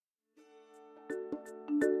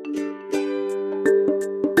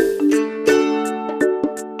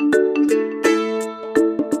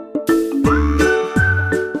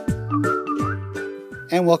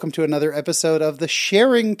and welcome to another episode of the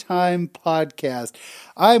Sharing Time Podcast.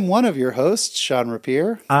 I'm one of your hosts, Shawn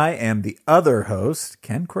Rapier. I am the other host,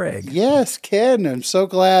 Ken Craig. Yes, Ken, I'm so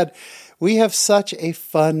glad. We have such a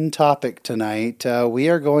fun topic tonight. We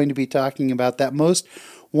are going to be talking about that most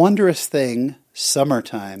wondrous thing,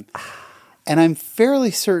 summertime. And I'm fairly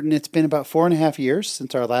certain it's been about 4.5 years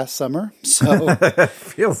since our last summer. So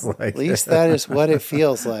feels like at least that is what it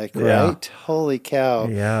feels like, right? Yeah. Holy cow.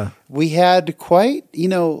 Yeah. We had quite,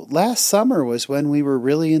 last summer was when we were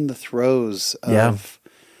really in the throes of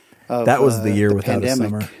that was the year the without pandemic.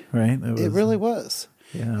 a summer, right? It really was.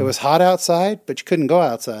 Yeah. It was hot outside, but you couldn't go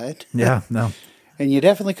outside. Yeah, no. And you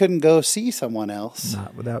definitely couldn't go see someone else.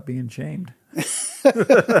 Not without being shamed. And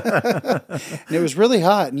it was really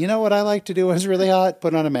hot. And you know what I like to do when it's really hot?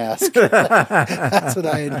 Put on a mask. That's what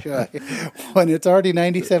I enjoy. When it's already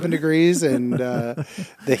 97 degrees and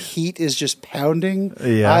the heat is just pounding,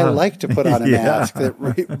 I like to put on a mask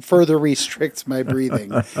that further restricts my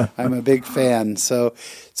breathing. I'm a big fan. So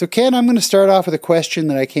Ken, I'm going to start off with a question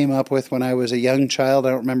that I came up with when I was a young child. I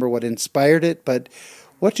don't remember what inspired it, but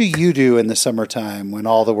what do you do in the summertime when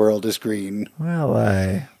all the world is green? Well,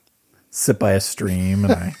 I sit by a stream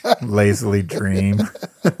and I lazily dream.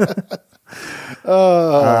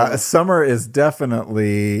 Summer is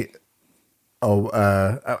definitely,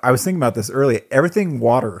 I was thinking about this earlier. Everything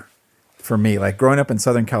water for me, like growing up in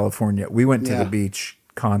Southern California, we went to the beach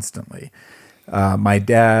constantly. My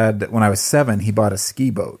dad, when I was 7, he bought a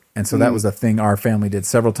ski boat. And so that was a thing our family did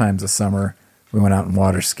several times a summer. We went out and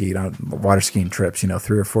water skied on water skiing trips,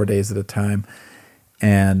 3 or 4 days at a time.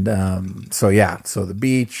 And so the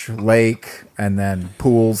beach, lake, and then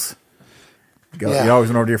pools. You always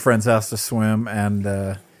went over to your friend's house to swim, and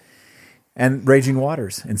raging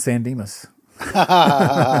waters in San Dimas.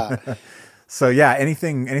 So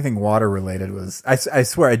anything water related was. I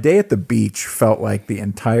swear, a day at the beach felt like the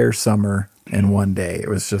entire summer in one day. It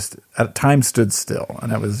was just time stood still,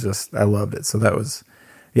 and it was just I loved it. So that was,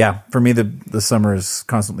 for me the summer is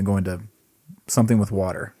constantly going to something with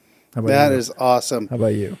water. That is awesome. How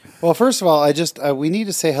about you? Well, first of all, we need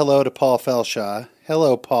to say hello to Paul Felshaw.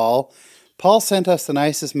 Hello, Paul. Paul sent us the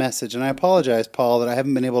nicest message, and I apologize, Paul, that I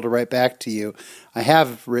haven't been able to write back to you. I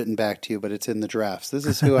have written back to you, but it's in the drafts. This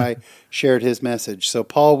is who I shared his message. So,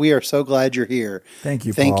 Paul, we are so glad you're here. Thank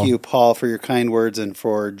you, Paul. Thank you, Paul, for your kind words and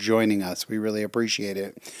for joining us. We really appreciate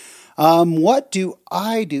it. What do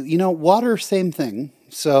I do? Water, same thing.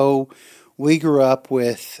 So we grew up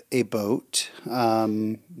with a boat.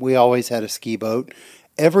 We always had a ski boat.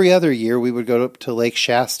 Every other year, we would go up to Lake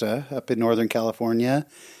Shasta up in Northern California.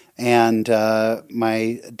 And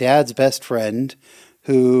my dad's best friend,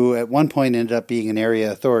 who at one point ended up being an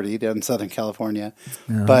area authority down in Southern California,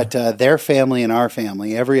 but their family and our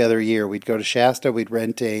family, every other year, we'd go to Shasta. We'd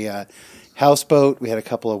rent a houseboat. We had a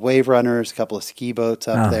couple of wave runners, a couple of ski boats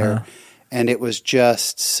up there. And it was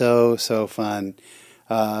just so fun.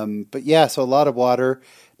 So a lot of water.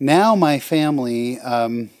 Now my family,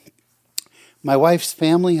 my wife's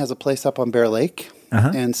family has a place up on Bear Lake.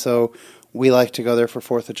 And so we like to go there for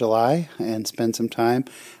 4th of July and spend some time.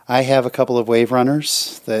 I have a couple of wave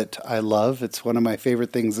runners that I love. It's one of my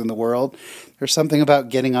favorite things in the world. There's something about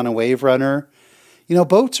getting on a wave runner.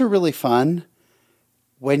 Boats are really fun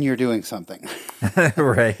when you're doing something.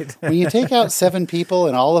 Right. When you take out 7 people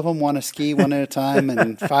and all of them want to ski one at a time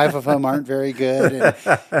and 5 of them aren't very good and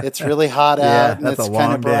it's really hot out and it's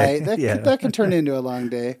kind of bright, that can turn into a long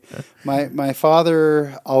day. My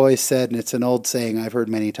father always said, and it's an old saying I've heard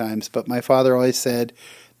many times, but my father always said,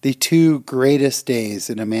 the 2 greatest days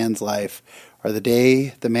in a man's life are the day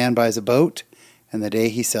the man buys a boat and the day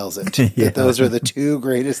he sells it. That those are the 2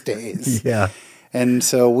 greatest days. Yeah. And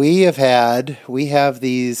so we have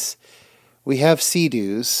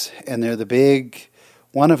Sea-Doos, and they're the big,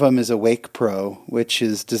 one of them is a Wake Pro, which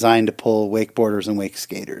is designed to pull wakeboarders and wake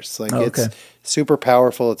skaters. It's super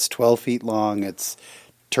powerful. It's 12 feet long. It's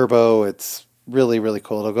turbo. It's really, really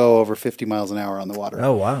cool. It'll go over 50 miles an hour on the water.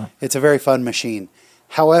 Oh, wow. It's a very fun machine.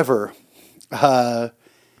 However,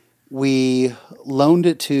 we loaned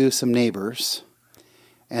it to some neighbors,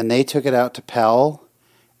 and they took it out to Powell,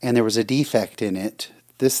 and there was a defect in it.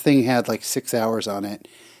 This thing had 6 hours on it,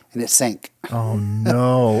 and it sank. Oh,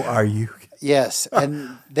 no. Are you? Yes,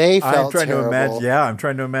 and they felt terrible. I'm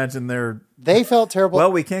trying to imagine They felt terrible.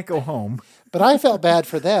 Well, we can't go home. But I felt bad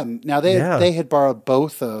for them. Now, they had borrowed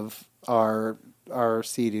both of our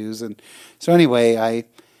Sea-Doos. And so anyway,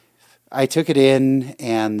 I took it in,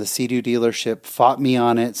 and the Sea-Doo dealership fought me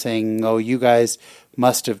on it, saying, oh, you guys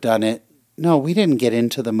must have done it. No, we didn't get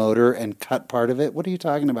into the motor and cut part of it. What are you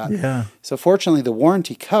talking about? Yeah. So fortunately, the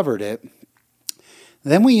warranty covered it.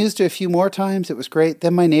 Then we used it a few more times. It was great.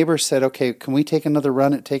 Then my neighbors said, okay, can we take another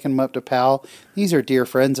run at taking them up to Powell? These are dear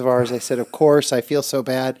friends of ours. I said, of course. I feel so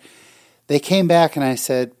bad. They came back and I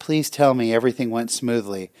said, please tell me everything went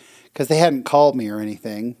smoothly, because they hadn't called me or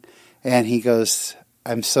anything. And he goes,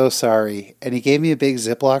 I'm so sorry. And he gave me a big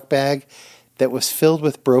Ziploc bag that was filled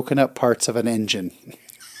with broken up parts of an engine.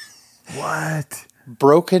 What?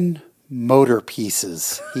 Broken motor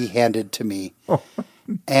pieces he handed to me.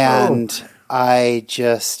 And I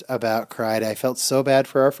just about cried. I felt so bad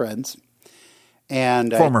for our friends.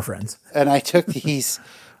 And Former friends. And I took these.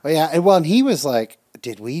 And he was like,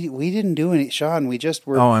 we didn't do any, Shawn, we just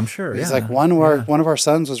were. Oh, I'm sure. It's like one of our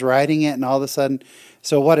sons was riding it, and all of a sudden,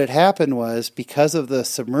 so what had happened was, because of the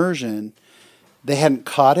submersion, they hadn't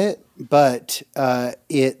caught it, but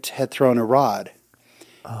it had thrown a rod.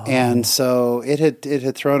 Oh. And so it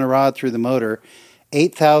had thrown a rod through the motor,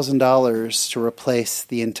 $8,000 to replace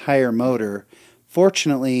the entire motor.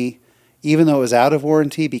 Fortunately, even though it was out of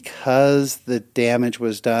warranty, because the damage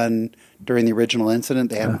was done during the original incident,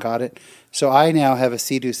 they hadn't caught it. So I now have a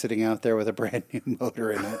Sea-Doo sitting out there with a brand new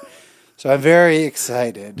motor in it. So I'm very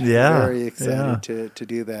excited. Yeah. Very excited to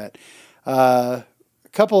do that. A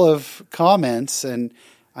couple of comments, and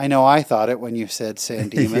I know I thought it when you said San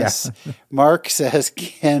Dimas. Yeah. Mark says,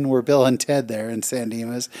 Ken, we're Bill and Ted there in San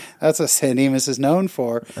Dimas. That's what San Dimas is known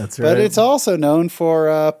for. That's right. But it's also known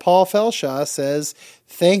for, Paul Felshaw says,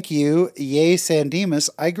 thank you, yay San Dimas.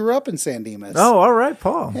 I grew up in San Dimas. Oh, all right,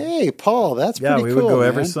 Paul. Hey, Paul, that's pretty cool. Yeah, we would go man.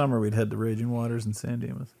 every summer. We'd head to Raging Waters in San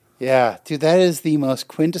Dimas. Yeah, dude, that is the most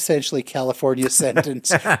quintessentially California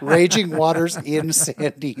sentence. Raging Waters in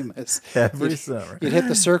San Dimas. Every summer. You'd hit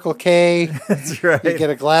the Circle K. That's right. You'd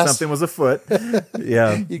get a glass. Something was afoot.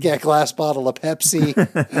 Yeah. You'd get a glass bottle of Pepsi.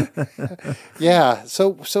 Yeah,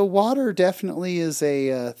 so water definitely is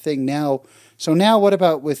a thing now. So now what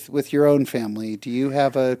about with your own family? Do you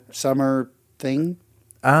have a summer thing?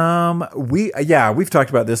 We've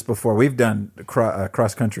talked about this before. We've done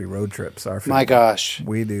cross country road trips. My gosh,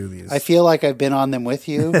 we do these. I feel like I've been on them with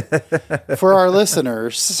you. For our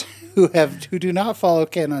listeners who do not follow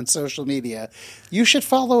Ken on social media, you should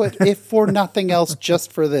follow it if for nothing else,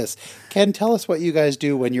 just for this. Ken, tell us what you guys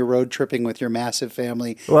do when you're road tripping with your massive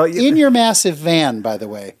family. Well, in your massive van, by the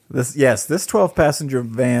way. This 12-passenger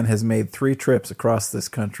van has made 3 trips across this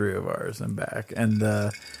country of ours and back,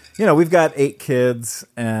 and. We've got 8 kids,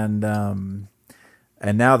 and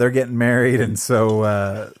now they're getting married, and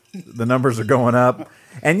so the numbers are going up.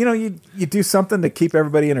 And you do something to keep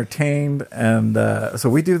everybody entertained, and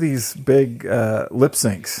so we do these big lip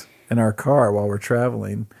syncs in our car while we're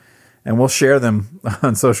traveling, and we'll share them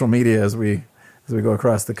on social media as we go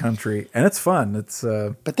across the country, and it's fun. It's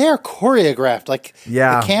but they are choreographed. Like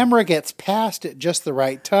the camera gets past at just the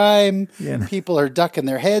right time. Yeah. People are ducking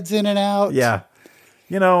their heads in and out. Yeah.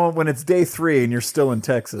 When it's day 3 and you're still in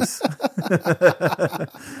Texas,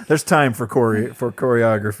 there's time for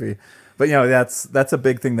choreography. But that's a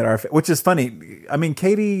big thing which is funny. I mean,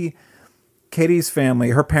 Katie's family,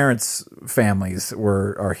 her parents' families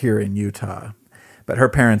are here in Utah, but her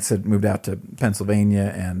parents had moved out to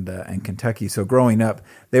Pennsylvania and Kentucky. So growing up,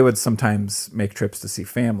 they would sometimes make trips to see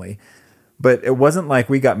family. But it wasn't like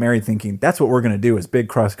we got married thinking that's what we're going to do is big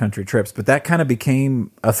cross country trips. But that kind of became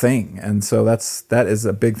a thing, and so that is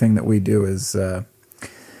a big thing that we do is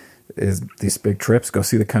these big trips. Go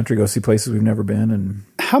see the country, go see places we've never been. And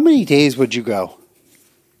how many days would you go?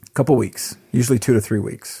 A couple weeks, usually 2 to 3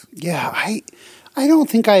 weeks. Yeah, I don't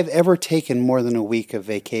think I've ever taken more than a week of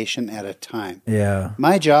vacation at a time. Yeah,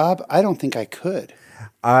 my job, I don't think I could.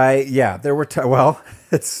 There were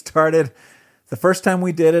it started. The first time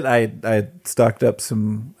we did it, I stocked up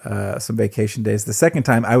some vacation days. The second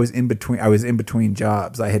time, I was in between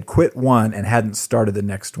jobs. I had quit one and hadn't started the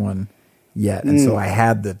next one yet, and so I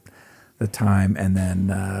had the time. And then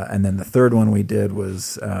the third one we did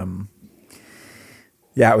was, it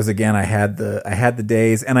was again. I had the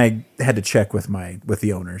days, and I had to check with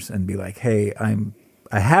the owners and be like, hey,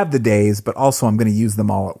 I have the days, but also I'm going to use them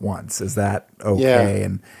all at once. Is that okay? Yeah.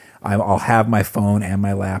 And I'll have my phone and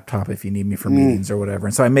my laptop if you need me for meetings or whatever.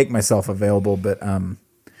 And so I make myself available, but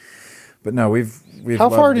no, we've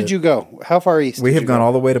How far did you go? How far east? We have gone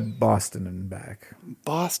all the way to Boston and back.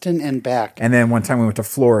 Boston and back. And then one time we went to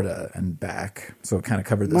Florida and back. So it kind of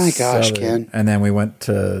covered the My gosh, Ken. And then we went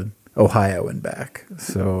to Ohio and back.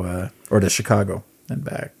 So or to Chicago and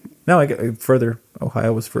back. No, I got further.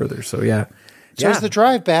 Ohio was further. So yeah. So is the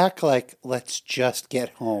drive back like, let's just get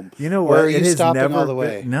home? You know or what? are you stopping all the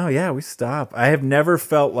way? No, we stop. I have never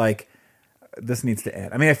felt like this needs to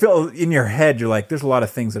end. I mean, I feel in your head, you're like, there's a lot of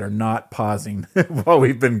things that are not pausing while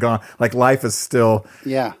we've been gone. Like life is still,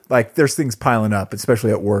 like there's things piling up,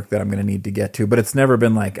 especially at work that I'm going to need to get to. But it's never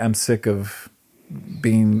been like, I'm sick of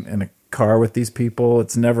being in a car with these people.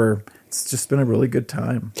 It's just been a really good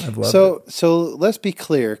time. I've loved it. So let's be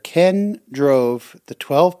clear. Ken drove the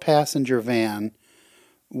 12-passenger van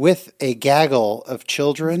with a gaggle of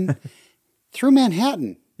children through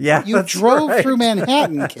Manhattan. Yeah, you drove through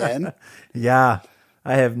Manhattan, Ken. Yeah,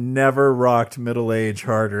 I have never rocked middle age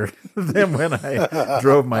harder than when I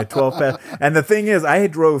drove my 12-pass. And the thing is, I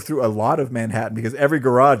drove through a lot of Manhattan because every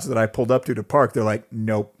garage that I pulled up to park, they're like,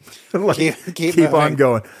 nope. Like, keep on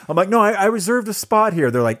going. I'm like, no, I reserved a spot here.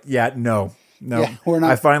 They're like, yeah, no. Yeah, we're not.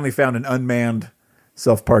 I finally found an unmanned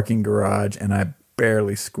self-parking garage, and I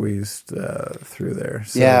barely squeezed through there.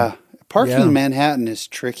 So, yeah, parking in Manhattan is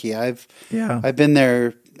tricky. I've been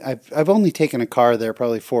there. I've only taken a car there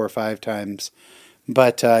probably 4 or 5 times,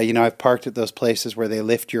 but I've parked at those places where they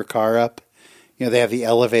lift your car up. They have the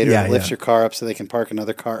elevator that lifts your car up so they can park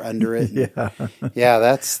another car under it. Yeah,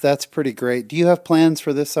 that's pretty great. Do you have plans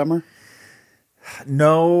for this summer?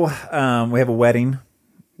 No, we have a wedding.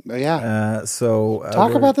 Oh, yeah. So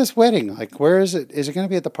talk about this wedding. Like, where is it? Is it going to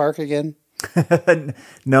be at the park again?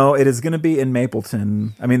 No, it is going to be in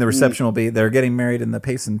Mapleton. I mean, the reception will be. They're getting married in the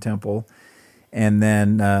Payson Temple. And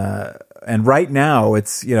then, and right now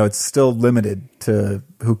it's still limited to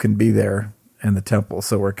who can be there in the temple.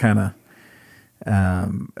 So we're kind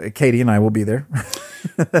of, Katie and I will be there.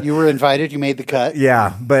 You were invited. You made the cut.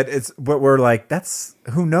 Yeah. But we're like,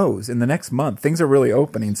 who knows? In the next month, things are really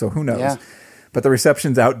opening. So who knows? Yeah. But the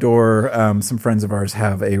reception's outdoor. Some friends of ours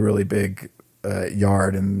have a really big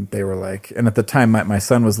yard, and they were like, and at the time my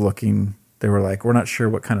son was looking. They were like, we're not sure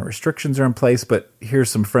what kind of restrictions are in place, but here's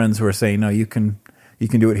some friends who are saying, no, you can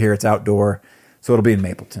do it here. It's outdoor. So it'll be in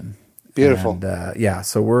Mapleton. Beautiful. And,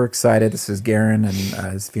 so we're excited. This is Garen and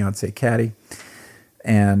his fiance, Caddy.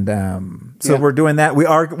 And we're doing that. We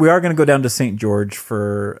are going to go down to St. George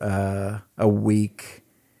for a week.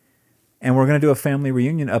 And we're going to do a family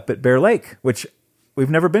reunion up at Bear Lake, which we've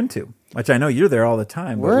never been to, which I know you're there all the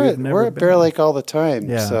time. We're at Bear Lake all the time.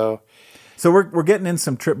 Yeah. So we're getting in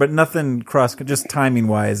some trip, but nothing just timing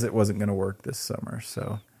wise, it wasn't going to work this summer.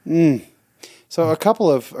 So, So a couple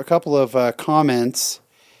of comments.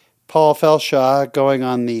 Paul Felshaw going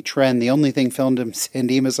on the trend. The only thing filmed in San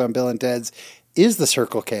Dimas on Bill and Ted's is the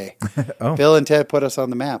Circle K. Oh. Bill and Ted put us on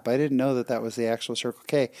the map. I didn't know that was the actual Circle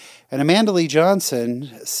K. And Amanda Lee Johnson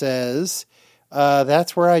says,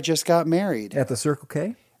 "That's where I just got married at the Circle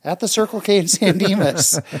K." At the Circle K in San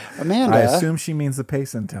Dimas. Amanda. I assume she means the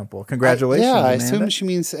Payson Temple. Congratulations, I Amanda. assume she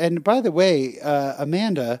means... And by the way,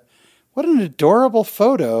 Amanda, what an adorable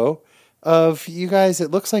photo of you guys. It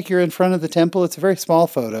looks like you're in front of the temple. It's a very small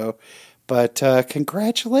photo. But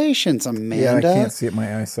congratulations, Amanda. Yeah, I can't see it.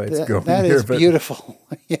 My eyesight's going That here, is beautiful.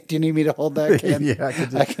 Do you need me to hold that, Ken? Yeah,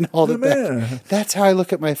 I can hold it back. That's how I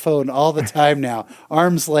look at my phone all the time now.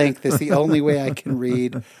 Arm's length is the only way I can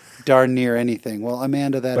read darn near anything. Well,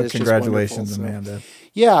 Amanda, that is just wonderful. Congratulations, Amanda.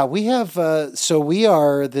 Yeah, we have, we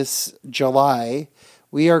are this July,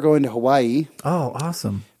 we are going to Hawaii. Oh,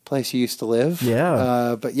 awesome. Place you used to live.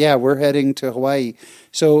 Yeah. But yeah, we're heading to Hawaii.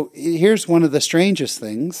 So here's one of the strangest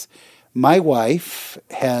things. My wife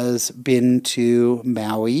has been to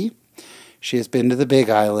Maui. She has been to the Big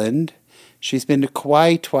Island. She's been to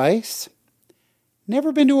Kauai twice.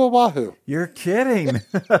 Never been to Oahu. You're kidding. Is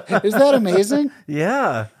that amazing?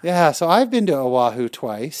 Yeah. Yeah, so I've been to Oahu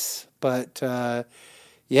twice, but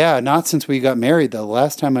not since we got married, though. The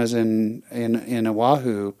last time I was in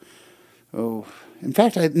Oahu, in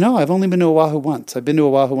fact, I've only been to Oahu once. I've been to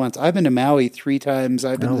Oahu once. I've been to Maui 3 times.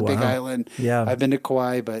 I've been to the Big Island. Yeah. I've been to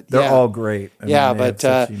Kauai, but they're all great.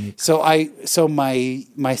 So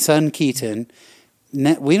my son Keaton,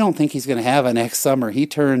 we don't think he's going to have a next summer. He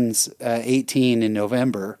turns 18 in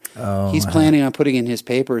November. He's planning on putting in his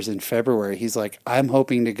papers in February. He's like, I'm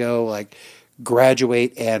hoping to go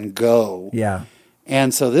graduate and go. Yeah.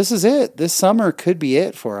 And so this is it. This summer could be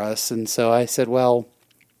it for us. And so I said, well,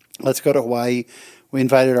 let's go to Hawaii. We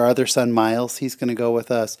invited our other son, Miles. He's going to go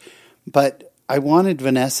with us. But I wanted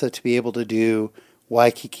Vanessa to be able to do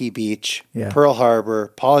Waikiki Beach, Pearl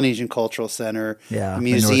Harbor, Polynesian Cultural Center, the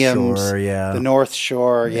museums, the North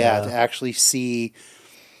Shore, to actually see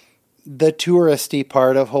the touristy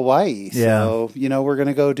part of Hawaii. So, we're going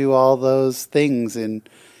to go do all those things in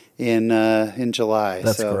July.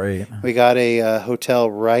 That's great. We got a hotel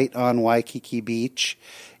right on Waikiki Beach.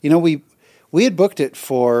 We had booked it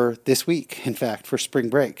for this week, in fact, for spring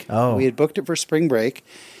break. Oh. We had booked it for spring break.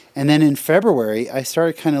 And then in February, I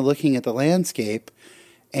started kind of looking at the landscape,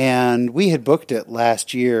 And we had booked it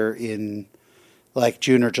last year in like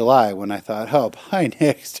June or July when I thought, oh, by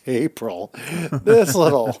next April, this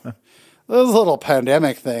little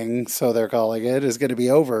pandemic thing, so they're calling it, is going to be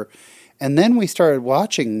over. And then we started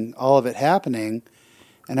watching all of it happening.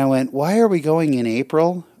 And I went, why are we going in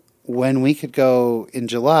April when we could go in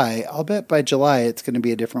July? I'll bet by July it's going to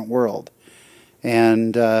be a different world.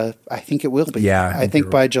 And I think it will be. Yeah, I think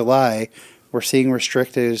by July we're seeing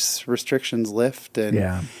restrictions lift.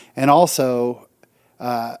 And also,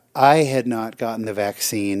 I had not gotten the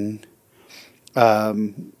vaccine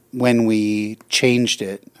when we changed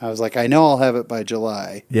it. I was like, I know I'll have it by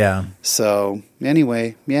July. Yeah. So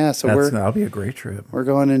anyway, so that'll be a great trip. We're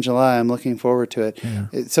going in July. I'm looking forward to it. Yeah.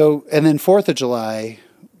 So, and then 4th of July,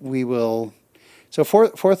 we will. So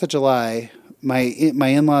 4th of July, my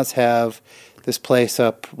in-laws have this place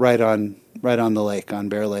up right on the lake, on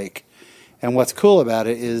Bear Lake. And what's cool about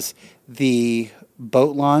it is the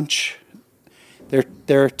boat launch.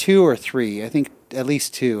 There are 2 or 3, I think at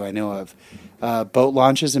least 2 I know of, boat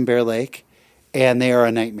launches in Bear Lake, and they are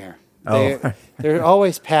a nightmare. They're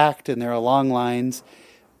always packed, and there are long lines.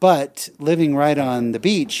 But living right on the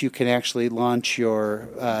beach, you can actually launch your...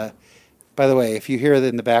 by the way, if you hear that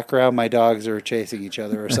in the background, my dogs are chasing each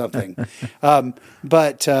other or something.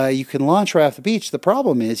 But you can launch right off the beach. The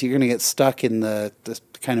problem is you're going to get stuck in the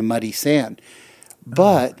kind of muddy sand.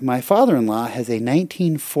 But my father-in-law has a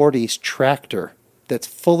 1940s tractor that's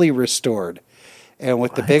fully restored and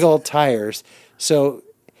with the big old tires. So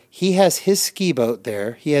he has his ski boat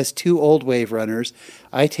there. He has 2 old wave runners.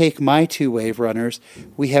 I take my 2 wave runners.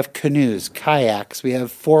 We have canoes, kayaks. We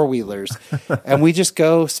have 4-wheelers. And we just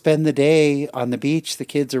go spend the day on the beach. The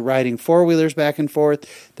kids are riding 4-wheelers back and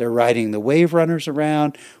forth. They're riding the wave runners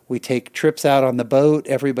around. We take trips out on the boat.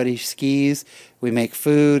 Everybody skis. We make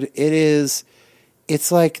food. It's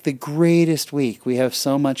like the greatest week. We have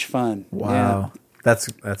so much fun. Wow. Yeah.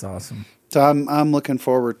 That's awesome. So I'm looking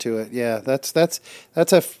forward to it. Yeah, that's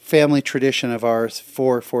a family tradition of ours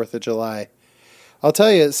for 4th of July. I'll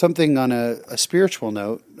tell you something on a spiritual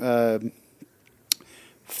note. I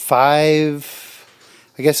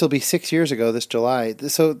guess it'll be 6 years ago this July.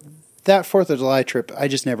 So that 4th of July trip, I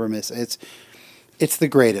just never miss. It's the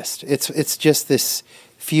greatest. It's just this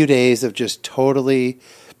few days of just totally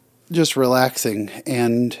just relaxing.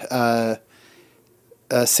 And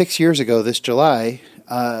 6 years ago this July,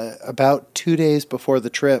 about 2 days before the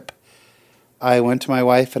trip, I went to my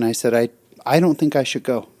wife and I said, I don't think I should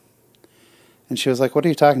go. And she was like, what are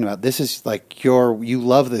you talking about? This is like you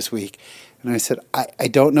love this week. And I said, I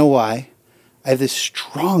don't know why. I have this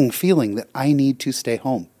strong feeling that I need to stay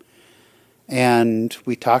home. And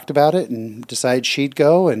we talked about it and decided she'd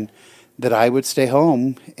go and that I would stay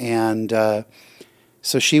home. And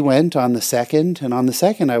so she went on the 2nd, and on the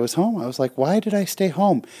 2nd I was home. I was like, why did I stay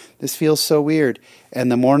home? This feels so weird.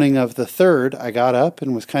 And the morning of the 3rd, I got up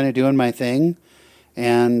and was kind of doing my thing,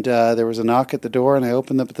 and there was a knock at the door, and I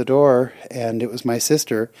opened up the door, and it was my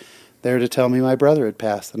sister there to tell me my brother had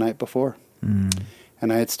passed the night before. Mm.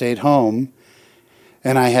 And I had stayed home,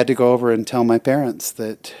 and I had to go over and tell my parents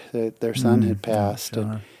that their son had passed.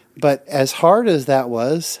 But as hard as that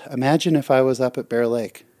was, imagine if I was up at Bear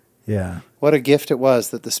Lake. Yeah. What a gift it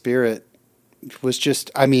was that the Spirit was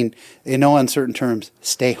just, in no uncertain terms,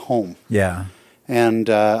 stay home. Yeah. And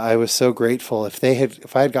I was so grateful. If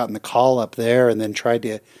I had gotten the call up there and then tried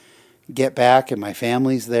to get back and my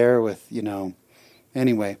family's there with,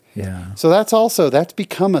 anyway. Yeah. So that's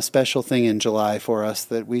become a special thing in July for us,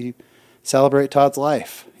 that we celebrate Todd's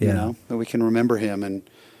life, that we can remember him, and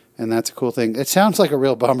that's a cool thing. It sounds like a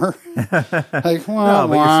real bummer. Like, no,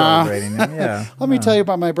 but you're celebrating him. Yeah. Let me tell you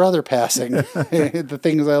about my brother passing, the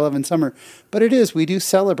things I love in summer. But it is. We do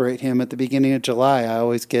celebrate him at the beginning of July. I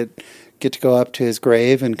always get to go up to his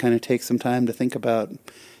grave and kind of take some time to think about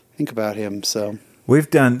him. So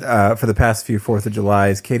we've done for the past few 4th of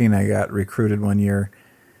Julys. Katie and I got recruited one year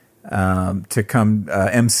to come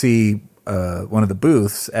MC one of the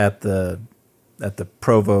booths at the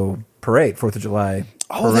Provo parade, 4th of July.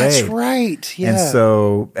 Oh, that's right. Yeah.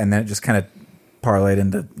 And then it just kind of parlayed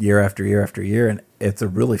into year after year after year. And it's a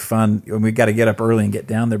really fun, we got to get up early and get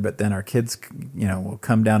down there, but then our kids, will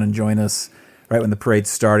come down and join us right when the parade's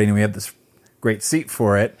starting, and we have this great seat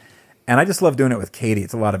for it. And I just love doing it with Katie.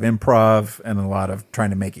 It's a lot of improv and a lot of trying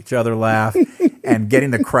to make each other laugh and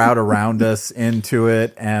getting the crowd around us into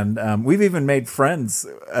it. And we've even made friends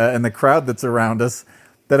in the crowd that's around us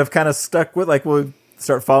that have kind of stuck with, we'll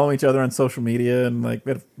start following each other on social media. And we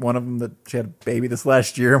had one of them that she had a baby this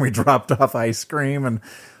last year, and we dropped off ice cream. And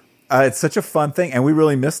it's such a fun thing. And we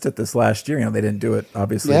really missed it this last year. They didn't do it,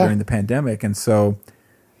 obviously, during the pandemic. And so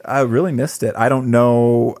I really missed it. I don't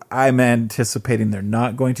know. I'm anticipating they're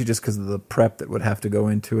not going to, just because of the prep that would have to go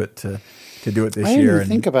into it to do it this I year. didn't even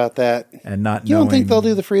think about that. And not You don't think they'll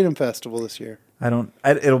do the Freedom Festival this year? I don't.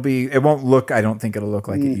 It won't look. I don't think it'll look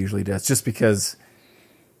like it usually does. Just because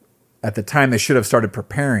at the time they should have started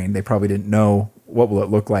preparing, they probably didn't know what will it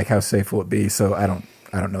look like, how safe will it be. So I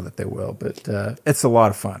don't know that they will, but it's a lot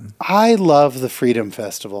of fun. I love the Freedom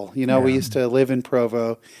Festival. You know, we used to live in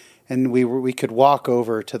Provo, and we could walk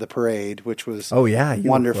over to the parade, which was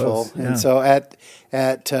wonderful. Yeah. And so at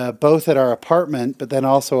both at our apartment, but then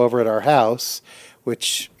also over at our house,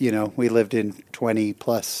 which, you know, we lived in 20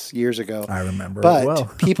 plus years ago. I remember but it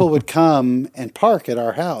well. people would come and park at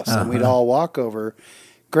our house, and we'd all walk over.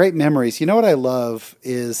 Great memories. You know what I love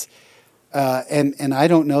is, and I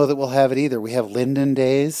don't know that we'll have it either. We have Linden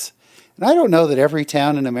Days. And I don't know that every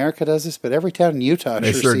town in America does this, but every town in Utah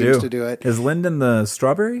sure seems to do it. Is Linden the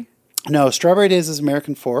strawberry? No, Strawberry Days is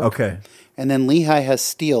American Fork. Okay. And then Lehigh has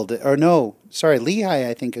Steel. Lehigh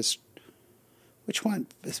I think is, which one?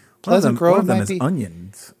 Is Pleasant Grove? One of them might is be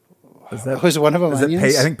onions. Was one of them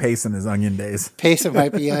onions? I think Payson is Onion Days. Payson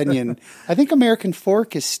might be onion. I think American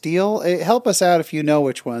Fork is Steel. Help us out if you know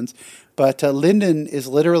which ones. But Linden is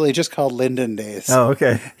literally just called Linden Days. Oh,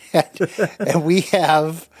 okay. and we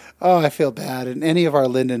have, I feel bad. And any of our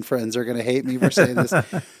Linden friends are going to hate me for saying this.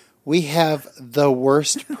 We have the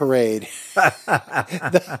worst parade.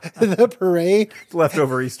 the parade.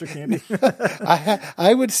 Leftover Easter candy.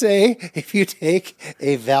 I would say if you take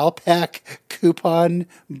a Valpak coupon,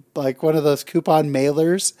 like one of those coupon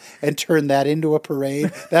mailers, and turn that into a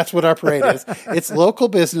parade, that's what our parade is. It's local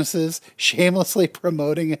businesses shamelessly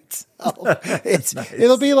promoting itself. Nice.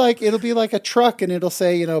 It'll be like a truck, and it'll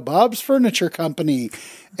say, you know, Bob's Furniture Company,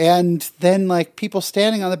 and then like people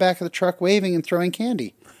standing on the back of the truck waving and throwing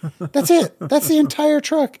candy. That's it. That's the entire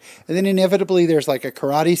truck. And then inevitably there's like a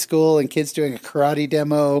karate school and kids doing a karate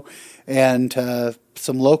demo and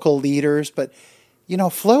some local leaders. But, you know,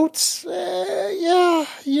 floats,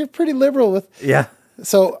 you're pretty liberal with. Yeah.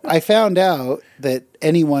 So I found out that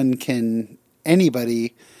anybody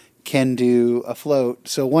can do a float.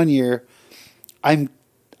 So one year I'm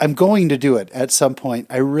going to do it at some point.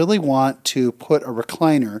 I really want to put a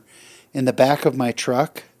recliner in the back of my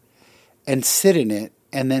truck and sit in it,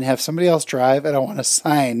 and then have somebody else drive, and I want a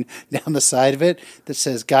sign down the side of it that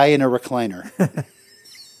says "Guy in a recliner."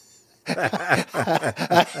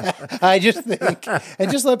 I just think,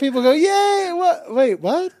 and just let people go, "Yay! What? Wait,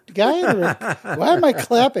 what? Guy in a why am I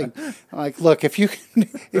clapping?" I'm like, look, if you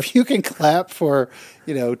can clap for,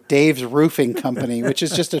 you know, Dave's Roofing Company, which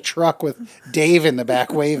is just a truck with Dave in the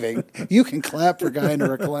back waving, you can clap for Guy in a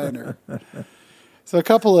recliner. So a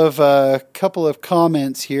couple of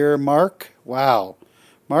comments here, Mark. Wow.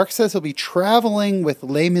 Mark says he'll be traveling with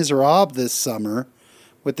Les Miserables this summer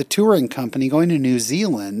with the touring company, going to New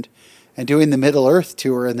Zealand and doing the Middle Earth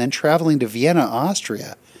tour, and then traveling to Vienna,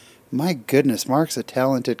 Austria. My goodness, Mark's a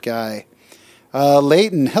talented guy.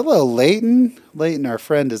 Leighton. Hello, Leighton. Leighton, our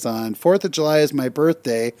friend, is on. 4th of July is my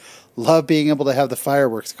birthday. Love being able to have the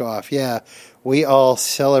fireworks go off. Yeah, we all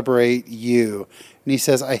celebrate you. And he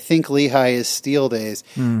says, I think Lehigh is Steel Days.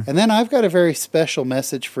 And then I've got a very special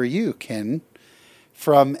message for you, Ken,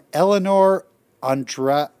 from Eleanor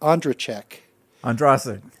Andrasek,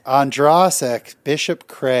 Bishop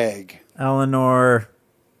Craig. Eleanor,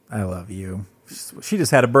 I love you. She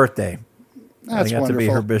just had a birthday. That's I got wonderful. to be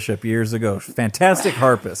her bishop years ago. Fantastic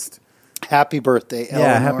harpist. Happy birthday, Eleanor.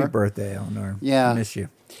 Yeah, happy birthday, Eleanor. Yeah. I miss you.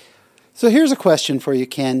 So here's a question for you,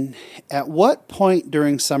 Ken. At what point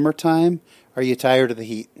during summertime are you tired of the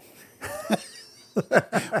heat?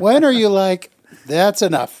 When are you like, that's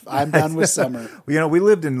enough, I'm done with summer? You know, we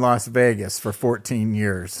lived in Las Vegas for 14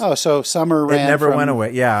 years. Oh, so summer ran. It never went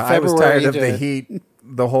away. Yeah, February I was tired of the heat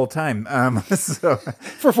the whole time.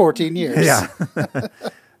 For 14 years. Yeah.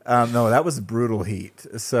 No, that was brutal heat.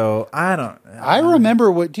 So I don't. I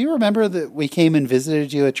remember. Do you remember that we came and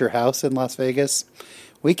visited you at your house in Las Vegas?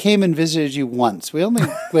 We came and visited you once. We only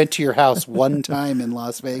went to your house one time in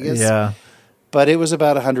Las Vegas. Yeah. But it was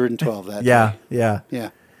about 112 that day. Yeah.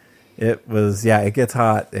 It was. Yeah. It gets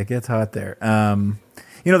hot. It gets hot there.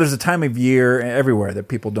 You know, there's a time of year everywhere that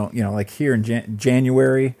people don't. You know, like here in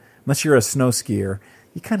January, unless you're a snow skier,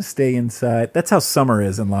 you kind of stay inside. That's how summer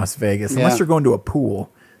is in Las Vegas. Unless you're going to a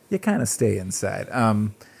pool, you kind of stay inside.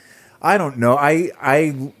 I don't know.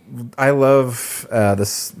 I love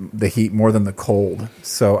the heat more than the cold.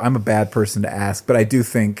 So I'm a bad person to ask, but I do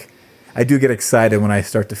get excited when I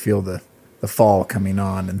start to feel the fall coming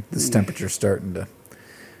on and this temperature starting to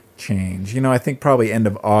change. You know, I think probably end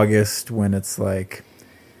of August when it's like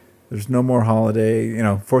there's no more holiday. You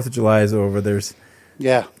know, 4th of July is over. There's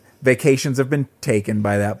Yeah. Vacations have been taken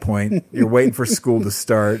by that point. You're waiting for school to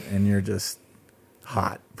start, and you're just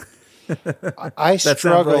hot. I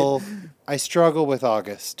struggle. Right? I struggle with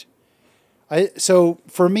August. So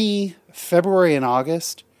for me, February and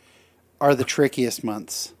August are the trickiest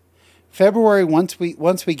months. February, once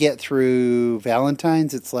we get through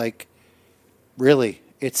Valentine's, it's like, really,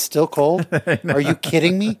 it's still cold? Are you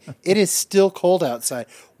kidding me? It is still cold outside.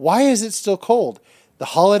 Why is it still cold? The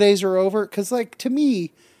holidays are over? Because, like, to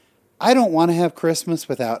me, I don't want to have Christmas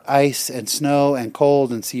without ice and snow and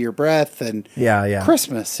cold and see your breath and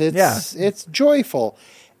Christmas. It's joyful.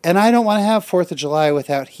 And I don't want to have 4th of July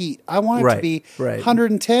without heat. I want it to be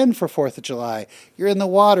 110 for 4th of July. You're in the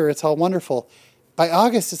water. It's all wonderful. By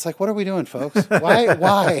August, it's like, what are we doing, folks?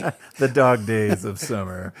 Why? The dog days of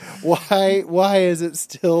summer. Why is it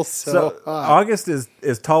still so hot? August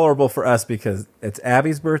is tolerable for us because it's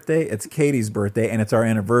Abby's birthday, it's Katie's birthday, and it's our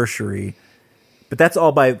anniversary. But that's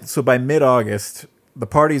all by mid-August, the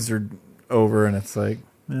parties are over, and it's like...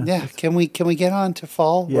 Yeah, can we get on to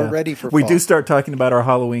fall? Yeah. We're ready for fall. We do start talking about our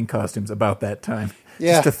Halloween costumes about that time.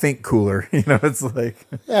 Yeah. Just to think cooler. It's like...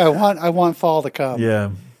 Yeah, I want fall to come.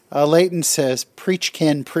 Yeah. Leighton says, preach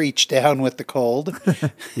Ken, preach, down with the cold.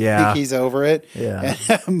 Yeah. I think he's over it. Yeah.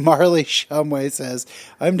 And Marley Shumway says,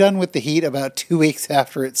 I'm done with the heat about 2 weeks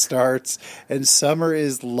after it starts, and summer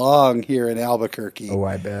is long here in Albuquerque. Oh,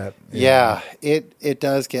 I bet. Yeah, it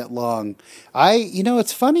does get long.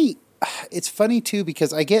 It's funny. It's funny, too,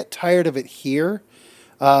 because I get tired of it here.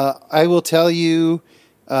 I will tell you,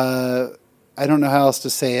 I don't know how else to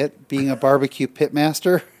say it, being a barbecue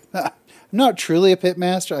pitmaster. I'm not truly a pit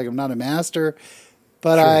master. I'm not a master,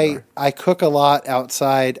 but sure. I cook a lot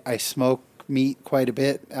outside. I smoke meat quite a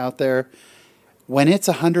bit out there. When it's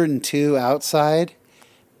 102 outside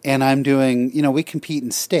and I'm doing, we compete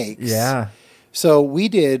in steaks. Yeah. So we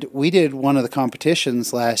did one of the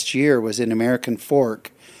competitions last year was in American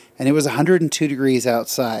Fork, and it was 102 degrees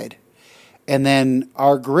outside. And then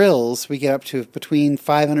our grills, we get up to between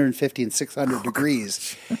 550 and 600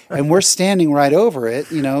 degrees. And we're standing right over it.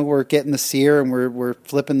 We're getting the sear and we're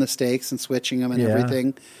flipping the steaks and switching them and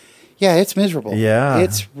everything. Yeah, it's miserable. Yeah.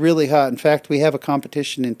 It's really hot. In fact, we have a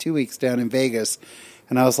competition in 2 weeks down in Vegas.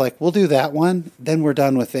 And I was like, we'll do that one. Then we're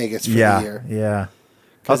done with Vegas for the year. Yeah.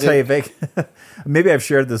 I'll tell you, Vegas, maybe I've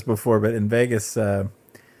shared this before, but in Vegas, when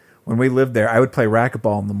we lived there, I would play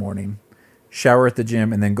racquetball in the morning, shower at the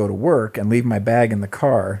gym, and then go to work and leave my bag in the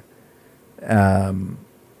car. Then,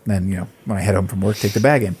 when I head home from work, take the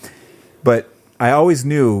bag in. But I always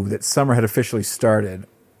knew that summer had officially started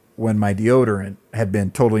when my deodorant had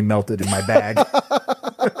been totally melted in my bag.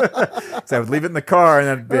 So I would leave it in the car,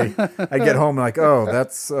 and I'd get home and like, oh,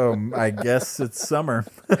 that's, I guess it's summer.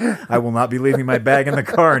 I will not be leaving my bag in the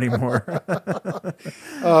car anymore.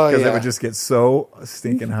 Because it would just get so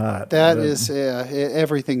stinking hot.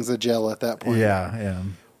 Everything's a gel at that point. Yeah.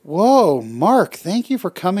 Whoa, Mark, thank you for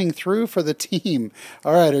coming through for the team.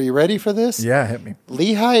 All right, are you ready for this? Yeah, hit me.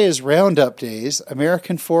 Lehigh is Roundup Days,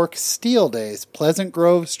 American Fork Steel Days, Pleasant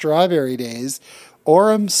Grove Strawberry Days,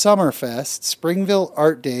 Orem Summerfest, Springville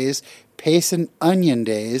Art Days, Payson Onion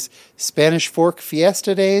Days, Spanish Fork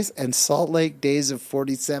Fiesta Days, and Salt Lake Days of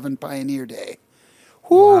 47 Pioneer Day.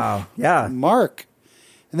 Whew. Wow, yeah. Mark.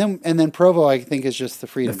 And then Provo, I think, is just the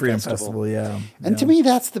Freedom Festival. Yeah. And to me,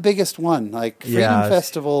 that's the biggest one. Like, Freedom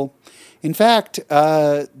Festival. In fact,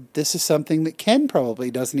 this is something that Ken probably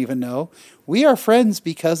doesn't even know. We are friends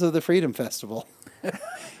because of the Freedom Festival.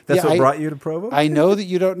 That's what brought you to Provo? I know that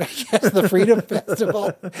you don't know. Yes, the Freedom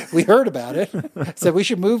Festival. We heard about it. Said we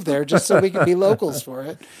should move there just so we could be locals for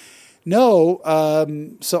it. No.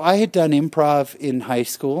 So I had done improv in high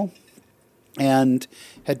school and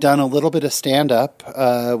had done a little bit of stand-up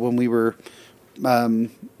when we were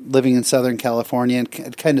living in Southern California, and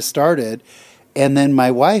it kind of started. And then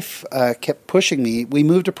my wife kept pushing me. We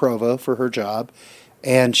moved to Provo for her job,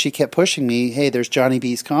 and she kept pushing me, hey, there's Johnny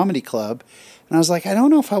B's Comedy Club. And I was like, I don't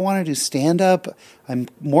know if I want to do stand-up. I'm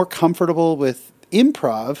more comfortable with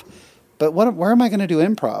improv, but where am I going to do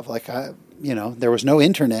improv? Like, there was no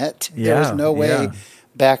internet. There was no way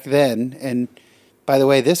back then. And by the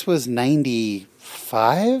way, this was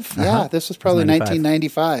 95? Uh-huh. Yeah, this was probably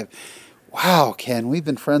 1995. Wow, Ken, we've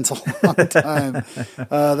been friends a long time.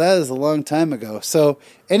 That is a long time ago. So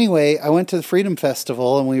anyway, I went to the Freedom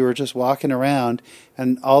Festival, and we were just walking around,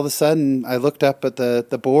 and all of a sudden I looked up at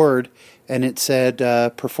the board, and it said,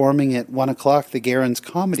 performing at 1 o'clock, the Garen's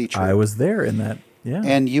Comedy Troupe. I was there in that, yeah.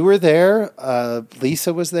 And you were there.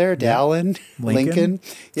 Lisa was there, Dallin, Lincoln.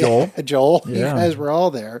 Joel. Joel. Yeah. You guys were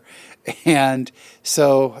all there. And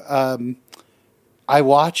so I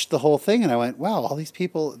watched the whole thing and I went, wow, all these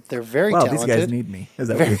people, they're very talented. These guys need me. Is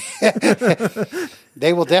that what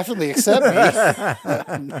They will definitely accept me.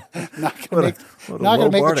 Not going to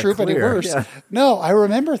make the troop any worse. Yeah. No, I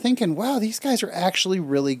remember thinking, wow, these guys are actually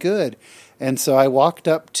really good. And so I walked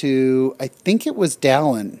up to, I think it was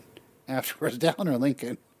Dallin afterwards, Dallin or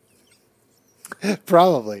Lincoln.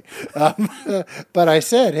 Probably. But I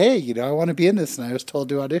said, hey, I want to be in this. And I was told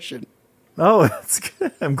to audition. Oh, that's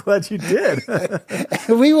good. I'm glad you did.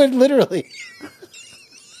 We would literally...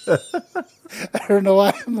 I don't know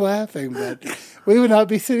why I'm laughing, but we would not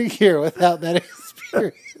be sitting here without that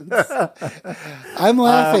experience. I'm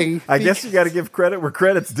laughing. I guess you got to give credit where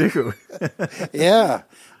credit's due. Yeah.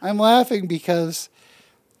 I'm laughing because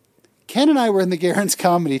Ken and I were in the Garen's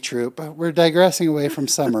comedy troupe. We're digressing away from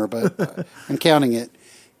summer, but I'm counting it.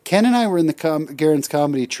 Ken and I were in the Garen's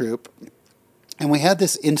comedy troupe, and we had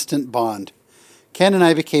this instant bond. Ken and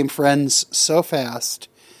I became friends so fast,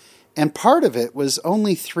 and part of it was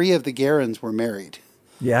only 3 of the Garens were married.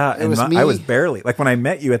 Yeah, and I was barely. Like when I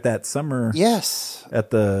met you at that summer. Yes. At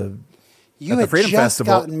the Freedom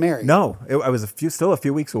Festival. Gotten married. No, I was still a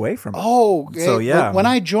few weeks away from it. Oh, so yeah. When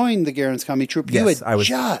I joined the Garen's comedy troupe, you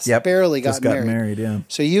had barely gotten married. Yeah.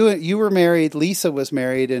 So you were married. Lisa was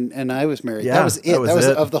married, and I was married. Yeah, that was it. That was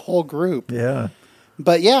of the whole group. Yeah.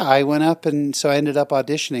 But yeah, I went up, and so I ended up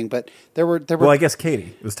auditioning. But there were. Well, I guess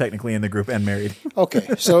Katie was technically in the group and married.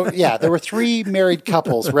 Okay, so yeah, there were 3 married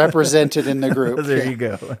couples represented in the group. There you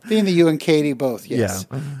go. Being you and Katie both, yes.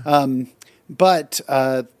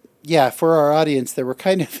 Yeah. Yeah, for our audience, there were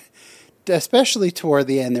kind of, especially toward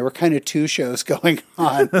the end, there were kind of 2 shows going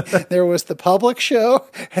on. There was the public show,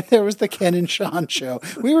 and there was the Ken and Shawn show.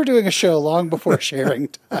 We were doing a show long before sharing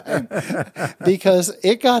time because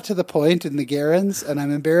it got to the point in the Garens, and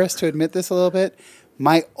I'm embarrassed to admit this a little bit,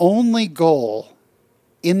 my only goal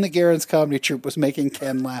in the Garen's comedy troupe was making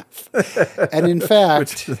Ken laugh. And in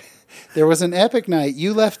fact, there was an epic night.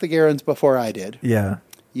 You left the Garens before I did. Yeah.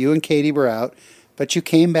 You and Katie were out. But you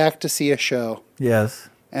came back to see a show. Yes.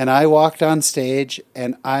 And I walked on stage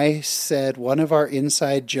and I said one of our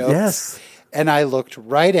inside jokes. Yes. And I looked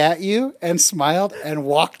right at you and smiled and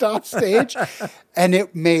walked off stage. And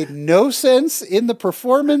it made no sense in the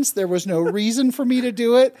performance. There was no reason for me to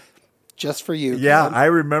do it. Just for you. Yeah, Ken. I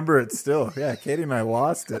remember it still. Yeah, Katie and I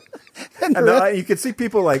lost it. And you could see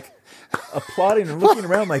people like applauding and looking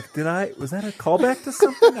around like, was that a callback to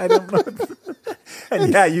something? I don't know.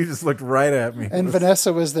 And yeah, you just looked right at me. And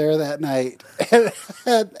Vanessa was there that night.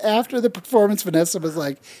 And after the performance, Vanessa was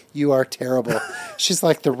like, you are terrible. She's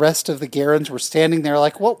like, the rest of the Garens were standing there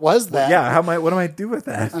like, what was that? Yeah, what do I do with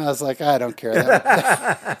that? I was like, I don't care.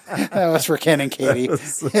 That was for Ken and Katie.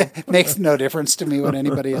 It makes no difference to me what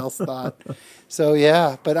anybody else thought. So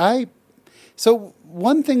yeah, so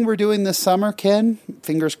one thing we're doing this summer, Ken,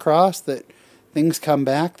 fingers crossed that things come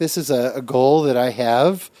back. This is a goal that I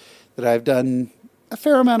have, that I've done a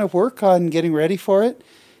fair amount of work on getting ready for it,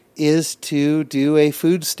 is to do a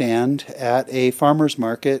food stand at a farmer's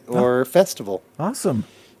market or festival. Awesome.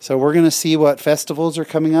 So we're going to see what festivals are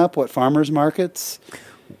coming up, what farmers markets.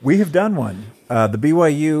 We have done one. The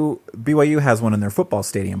BYU has one in their football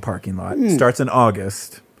stadium parking lot. Starts in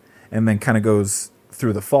August and then kind of goes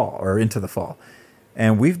through the fall or into the fall.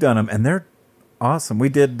 And we've done them, and they're awesome. We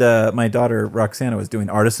did, my daughter Roxana was doing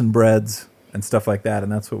artisan breads and stuff like that,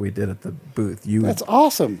 and that's what we did at the booth. That's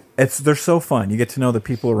awesome. They're so fun. You get to know the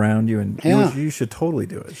people around you, and you should totally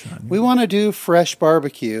do it, Shawn. We want to do fresh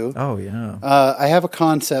barbecue. Oh, yeah. I have a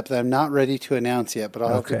concept that I'm not ready to announce yet, but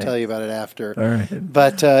I'll have to tell you about it after. All right.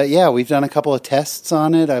 But, we've done a couple of tests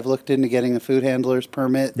on it. I've looked into getting a food handler's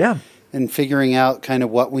permit and figuring out kind of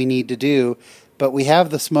what we need to do. But we have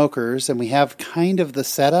the smokers, and we have kind of the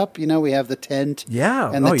setup. We have the tent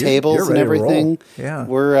and the tables and everything. Yeah.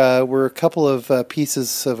 We're a couple of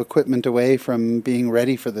pieces of equipment away from being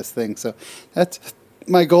ready for this thing. So that's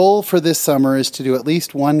my goal for this summer, is to do at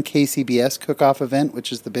least one KCBS cook-off event,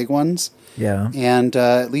 which is the big ones. Yeah. And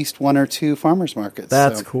at least 1 or 2 farmers markets.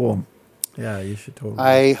 That's cool. Yeah, you should totally.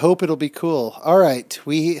 I hope it'll be cool. All right.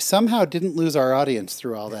 We somehow didn't lose our audience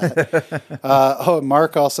through all that.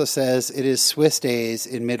 Mark also says it is Swiss Days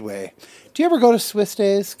in Midway. Do you ever go to Swiss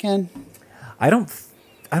Days, Ken? I don't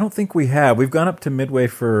think we have. We've gone up to Midway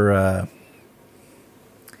for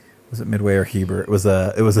was it Midway or Heber? It was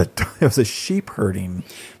a sheep herding.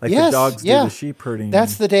 Like the dogs do the sheep herding.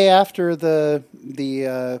 That's the day after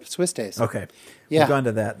the Swiss Days. Okay. Yeah. We've gone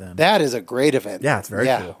to that then. That is a great event. Yeah, it's very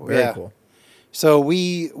cool. Very cool. So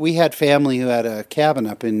we had family who had a cabin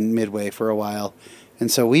up in Midway for a while,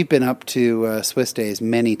 And so we've been up to Swiss Days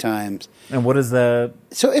many times. And what is that?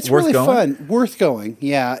 So it's really fun. Worth going.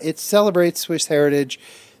 Yeah. It celebrates Swiss heritage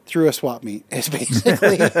through a swap meet. It's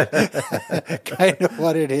basically kind of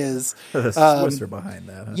what it is. The Swiss are behind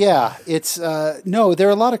that. Huh? Yeah. It's, no, there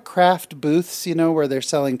are a lot of craft booths, where they're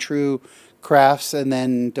selling true crafts and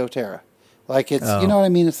then doTERRA. Like it's, you know what I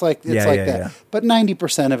mean? It's like that. Yeah. But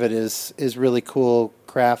 90% of it is really cool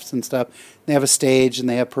crafts and stuff. They have a stage and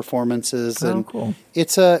they have performances. And cool.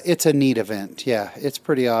 It's a neat event. Yeah, it's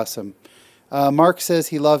pretty awesome. Mark says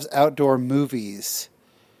he loves outdoor movies.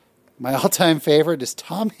 My all-time favorite is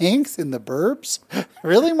Tom Hanks in The Burbs.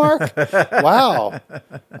 Really, Mark? Wow.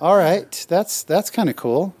 All right, that's kind of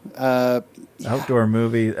cool. Outdoor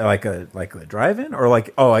movie, like a drive-in, or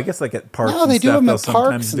I guess like at parks. No, they do them at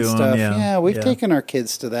parks and stuff. Yeah, yeah, we've taken our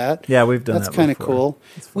kids to that. Yeah, we've done that. That's kind of cool.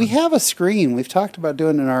 We have a screen. We've talked about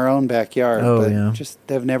doing it in our own backyard, but just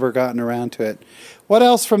they've never gotten around to it. What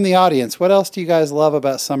else from the audience? What else do you guys love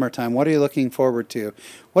about summertime? What are you looking forward to?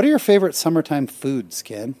 What are your favorite summertime foods,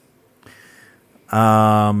 Ken?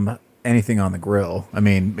 Anything on the grill. I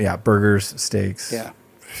mean, burgers, steaks. Yeah.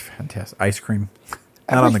 Fantastic. Ice cream.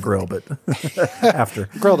 Not on the grill, but after.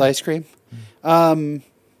 Grilled ice cream. I love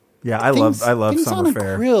things summer on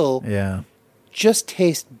fare. A grill just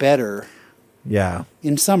taste better. Yeah.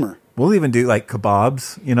 In summer. We'll even do like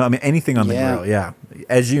kebabs, anything on the grill. Yeah.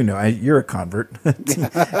 As you know, you're a convert.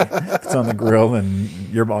 It's on the grill and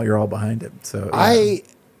you're all behind it. So yeah.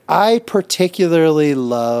 I particularly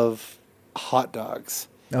love hot dogs.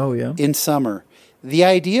 Oh, yeah. In summer. The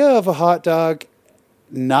idea of a hot dog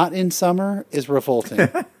not in summer is revolting.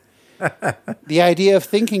 The idea of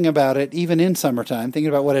thinking about it, even in summertime, thinking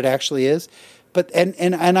about what it actually is. But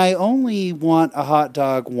and I only want a hot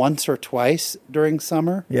dog once or twice during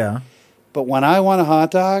summer. Yeah. But when I want a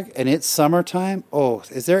hot dog and it's summertime,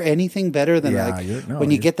 is there anything better than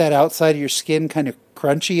when you get that outside of your skin kind of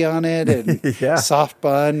crunchy on it and soft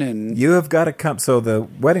bun? And you have got to come. So the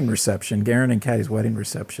wedding reception, Garen and Caddy's wedding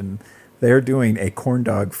reception, they're doing a corn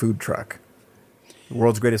dog food truck. The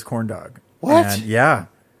world's greatest corn dog. What? And yeah.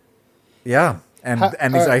 And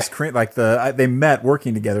these ice cream, they met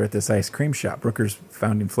working together at this ice cream shop, Brooker's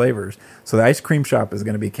Founding Flavors. So the ice cream shop is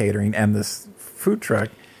going to be catering, and this food truck.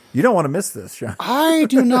 You don't want to miss this, Shawn. I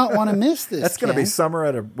do not want to miss this. That's going to be summer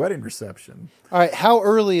at a wedding reception. All right. How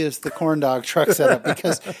early is the corn dog truck set up?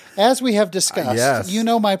 Because as we have discussed, you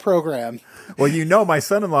know my program. Well, my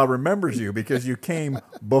son-in-law remembers you because you came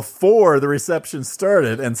before the reception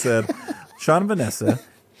started and said, Shawn and Vanessa,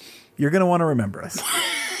 you're going to want to remember us.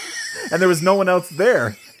 And there was no one else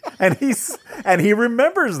there. And he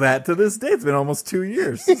remembers that to this day. It's been almost 2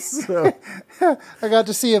 years. So. I got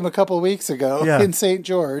to see him a couple of weeks ago in St.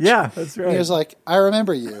 George. Yeah, that's right. And he was like, I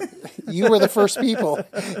remember you. You were the first people.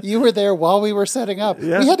 You were there while we were setting up.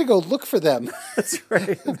 Yeah. We had to go look for them. That's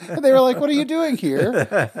right. And they were like, what are you doing here?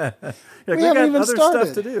 We haven't even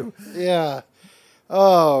started. Stuff to do. Yeah.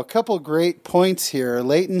 Oh, a couple great points here.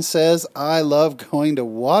 Leighton says, I love going to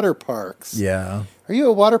water parks. Yeah. Are you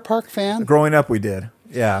a water park fan? Growing up, we did.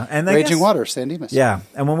 Yeah. And Raging Water, San Dimas. Yeah.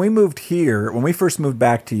 And when we first moved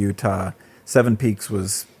back to Utah, Seven Peaks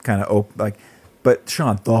was kind of open. But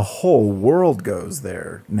Shawn, the whole world goes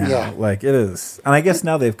there now. Yeah. It is. And I guess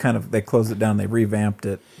now they closed it down. They revamped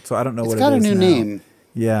it. So I don't know what it is now. It's got a new name.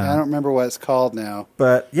 Yeah. I don't remember what it's called now.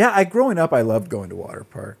 But yeah, growing up, I loved going to water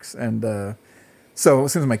parks. And so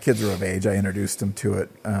as soon as my kids were of age, I introduced them to it.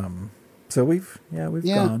 So we've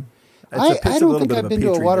gone. I don't think I've been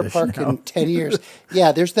to a water park in 10 years.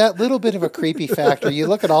 Yeah, there's that little bit of a creepy factor. You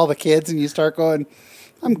look at all the kids and you start going,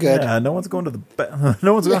 I'm good. Yeah, no one's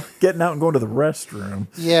getting out and going to the restroom.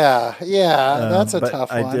 Yeah, that's a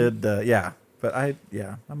tough one. I did, but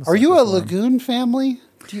I'm Are you a lagoon family?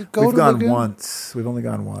 Do you go to lagoon? We've gone once. We've only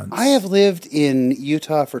gone once. I have lived in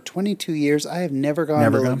Utah for 22 years. I have never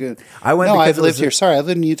gone to lagoon. I've lived here. Sorry, I've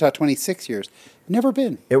lived in Utah 26 years. Never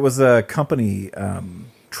been. It was a company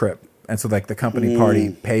trip. And so the company party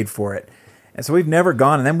paid for it. And so we've never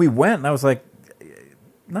gone. And then we went and I was like,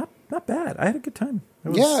 not bad. I had a good time.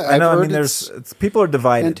 I know. I mean, people are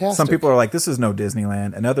divided. Fantastic. Some people are like, this is no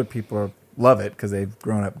Disneyland. And other people love it because they've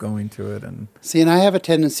grown up going to it. And I have a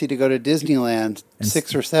tendency to go to Disneyland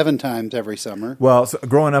 6 or 7 times every summer. Well, so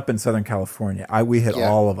growing up in Southern California, we hit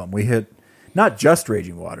all of them. We hit not just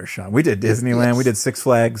Raging Water, Shawn. We did Disneyland. Yes. We did Six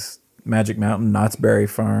Flags, Magic Mountain, Knott's Berry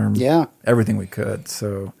Farm. Yeah. Everything we could.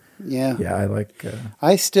 So... Yeah. Yeah, I like...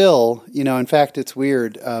 I still, in fact, it's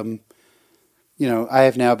weird. I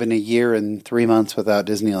have now been 1 year and 3 months without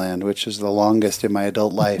Disneyland, which is the longest in my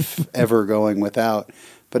adult life ever going without.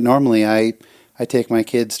 But normally I take my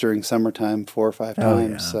kids during summertime 4 or 5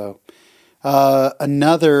 times. Yeah. So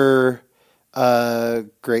Another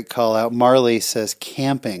great call out. Marley says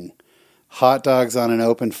camping. Hot dogs on an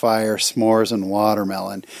open fire, s'mores, and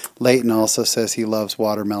watermelon. Leighton also says he loves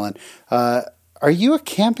watermelon. Are you a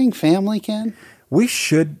camping family, Ken? We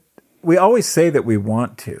should. We always say that we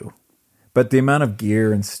want to, but the amount of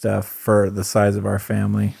gear and stuff for the size of our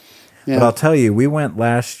family. Yeah. But I'll tell you, we went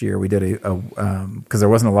last year. We did because there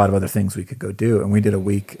wasn't a lot of other things we could go do, and we did a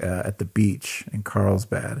week at the beach in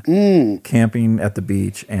Carlsbad, camping at the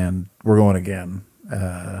beach, and we're going again.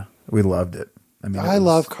 We loved it. I mean, I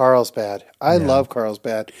love Carlsbad. I love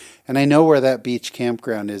Carlsbad, and I know where that beach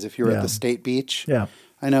campground is. If you were at the state beach,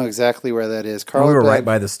 I know exactly where that is. Carlsbad, we were right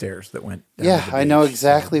by the stairs that went down to the beach, I know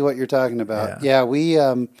exactly what you're talking about. Yeah, we,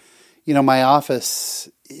 my office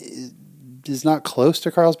is not close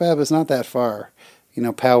to Carlsbad, but it's not that far.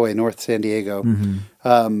 Poway, North San Diego.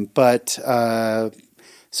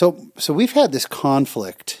 So we've had this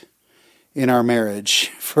conflict in our marriage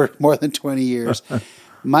for more than 20 years.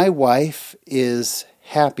 My wife is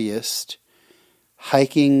happiest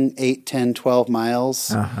hiking 8, 10, 12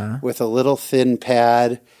 miles with a little thin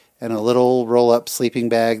pad and a little roll-up sleeping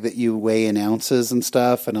bag that you weigh in ounces and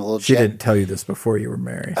stuff, and a little. She didn't tell you this before you were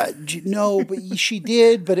married. No, but she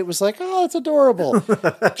did. But it was like, oh, it's adorable.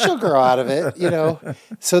 She'll grow out of it,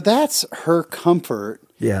 So that's her comfort.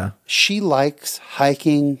 Yeah, she likes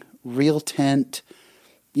hiking, real tent,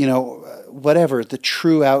 whatever, the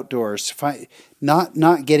true outdoors.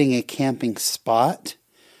 Not getting a camping spot.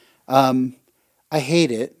 I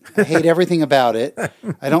hate it. I hate everything about it.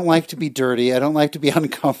 I don't like to be dirty. I don't like to be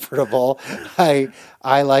uncomfortable. I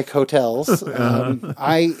like hotels.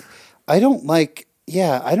 I don't like,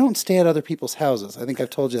 I don't stay at other people's houses. I think I've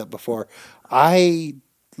told you that before. I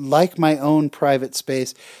like my own private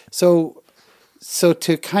space. So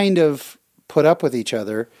to kind of put up with each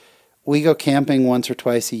other, we go camping once or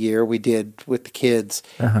twice a year. We did with the kids.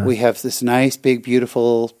 We have this nice, big,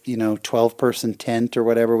 beautiful, 12-person tent or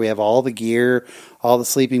whatever. We have all the gear, all the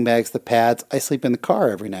sleeping bags, the pads. I sleep in the car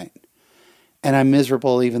every night. And I'm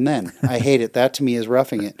miserable even then. I hate it. That to me is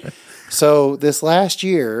roughing it. So this last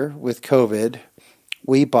year with COVID,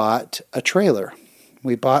 we bought a trailer.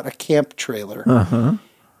 We bought a camp trailer.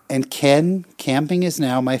 And Ken, camping is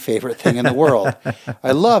now my favorite thing in the world.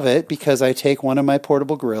 I love it because I take one of my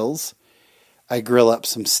portable grills. I grill up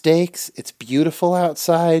some steaks. It's beautiful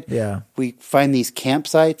outside. Yeah. We find these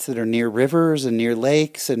campsites that are near rivers and near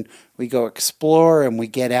lakes, and we go explore and we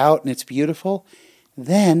get out, and it's beautiful.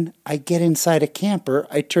 Then I get inside a camper.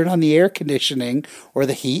 I turn on the air conditioning or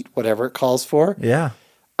the heat, whatever it calls for. Yeah.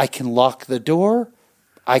 I can lock the door.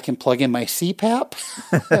 I can plug in my CPAP.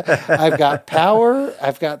 I've got power.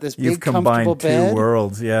 I've got this big comfortable bed. You've combined two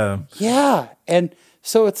worlds, yeah. Yeah. And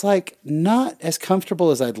so it's like not as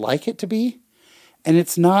comfortable as I'd like it to be. And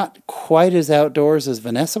it's not quite as outdoors as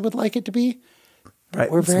Vanessa would like it to be.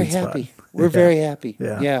 Right. We're very happy. We're very happy.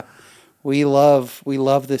 Yeah. We love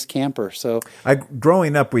this camper. So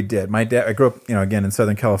growing up, we did. My dad, I grew up, again in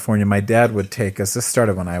Southern California. My dad would take us. This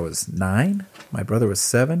started when I was 9. My brother was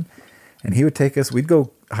 7. And he would take us, we'd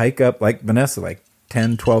go hike up, like Vanessa, like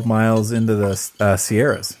 10, 12 miles into the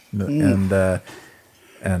Sierras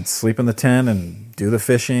and sleep in the tent and do the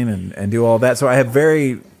fishing and do all that. So I have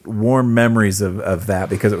very warm memories of that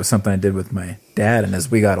because it was something I did with my dad. And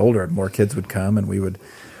as we got older, more kids would come and we would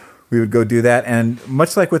go do that. And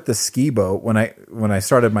much like with the ski boat, when I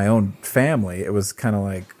started my own family, it was kind of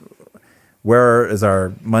like, where is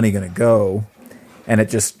our money going to go? And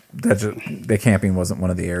the camping wasn't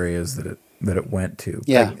one of the areas that it went to.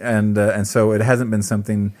 Yeah. And so it hasn't been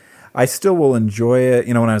something I still will enjoy it.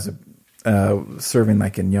 When I was serving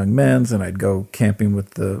like in Young Men's, and I'd go camping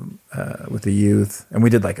with the youth, and we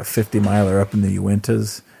did like a 50-miler up in the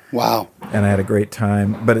Uintas. Wow. And I had a great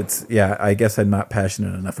time. But I guess I'm not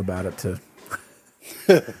passionate enough about it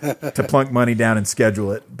to plunk money down and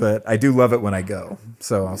schedule it. But I do love it when I go.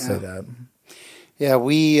 So I'll say that. Yeah,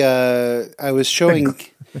 I was showing.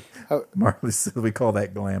 Marley said we call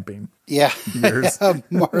that glamping. Yeah.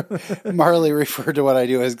 Marley referred to what I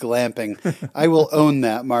do as glamping. I will own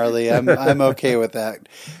that, Marley. I'm okay with that.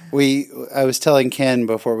 I was telling Ken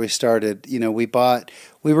before we started,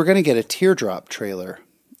 we were going to get a teardrop trailer,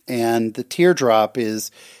 and the teardrop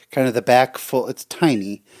is kind of the back full. It's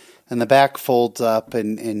tiny. And the back folds up,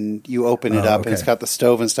 and you open it up, and it's got the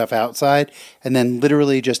stove and stuff outside, and then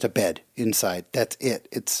literally just a bed inside. That's it.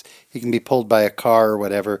 It can be pulled by a car or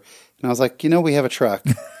whatever. And I was like, we have a truck,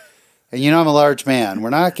 and I'm a large man.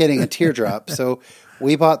 We're not getting a teardrop, so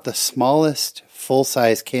We bought the smallest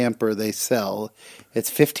full-size camper they sell. It's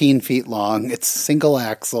 15 feet long. It's single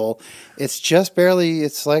axle. It's just barely,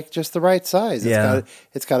 it's like just the right size.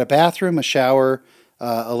 It's got a bathroom, a shower,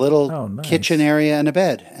 a little nice. kitchen area, and a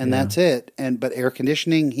bed. And that's it. But air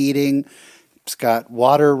conditioning, heating, it's got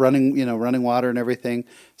water running water and everything.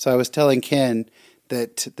 So I was telling Ken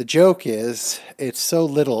that the joke is it's so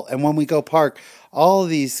little. And when we go park, all of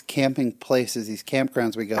these camping places, these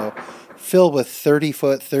campgrounds we go, filled with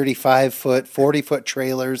 30-foot, 35-foot, 40-foot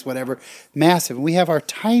trailers, whatever, massive. And we have our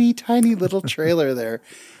tiny, tiny little trailer there.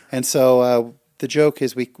 And so the joke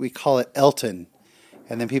is we call it Elton.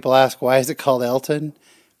 And then people ask, why is it called Elton?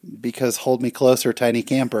 Because hold me closer, tiny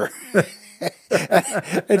camper.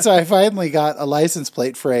 And so I finally got a license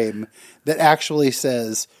plate frame that actually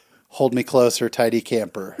says, hold me closer, tiny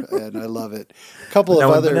camper. And I love it. A couple of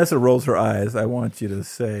other... When Vanessa rolls her eyes, I want you to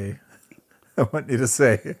say,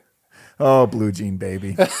 oh, blue jean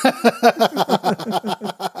baby.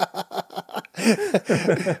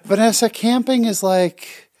 Vanessa, camping is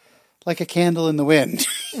like a candle in the wind.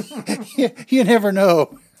 You never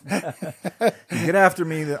know. You get after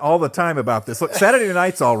me all the time about this. Look, Saturday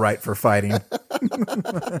night's all right for fighting. And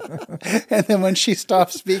then when she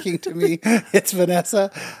stops speaking to me, it's Vanessa.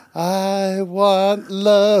 I want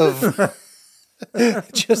love.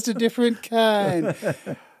 Just a different kind.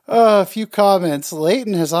 A few comments.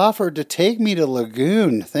 Leighton has offered to take me to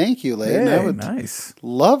Lagoon. Thank you, Leighton. Hey, I would nice.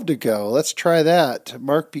 love to go. Let's try that.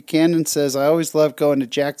 Mark Buchanan says, I always love going to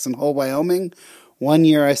Jackson Hole, Wyoming. One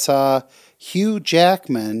year I saw Hugh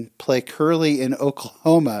Jackman play Curly in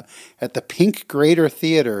Oklahoma at the Pink Greater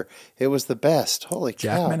Theater. It was the best. Holy cow.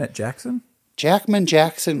 Jackman at Jackson?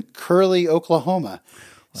 Jackson, Curly, Oklahoma. Wow.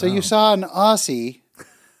 So you saw an Aussie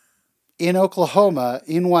in Oklahoma,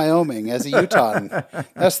 in Wyoming, as a Utahn.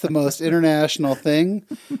 That's the most international thing.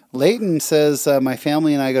 Leighton says, my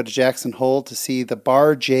family and I go to Jackson Hole to see the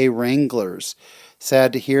Bar J Wranglers.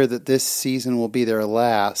 Sad to hear that this season will be their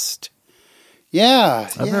last. Yeah.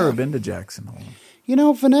 I've never been to Jackson Hole. You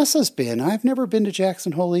know, Vanessa's been. I've never been to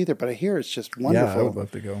Jackson Hole either, but I hear it's just wonderful. Yeah, I would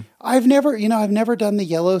love to go. I've never done the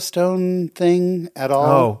Yellowstone thing at all.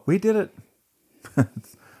 Oh, we did it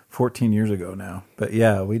 14 years ago now. But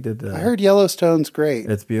yeah, we did. I heard Yellowstone's great.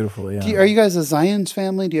 It's beautiful, yeah. Are you guys a Zions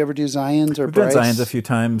family? Do you ever do Zions or Bryce? We've done Zions a few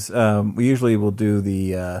times. We usually will do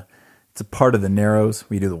it's a part of the Narrows.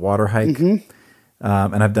 We do the water hike. Mm-hmm.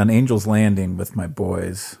 And I've done Angel's Landing with my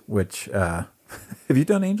boys, which... have you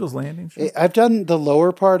done Angel's Landing? Sure? I've done the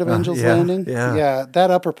lower part of Angel's Landing. Yeah, that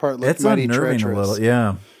upper part looks mighty treacherous. A little,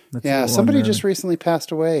 yeah. Yeah, somebody just recently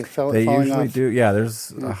passed away. They usually do. Yeah,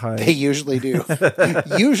 there's a high. They usually do.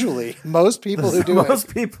 Usually, most people who do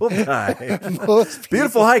most people die.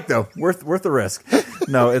 Beautiful hike though, worth the risk.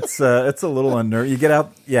 No, it's a little unnerving. You get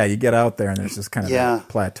out there, and there's just kind of a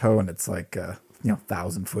plateau, and it's like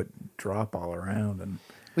 1,000-foot drop all around, and.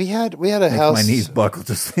 We had a house. My knees buckle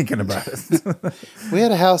just thinking about it. We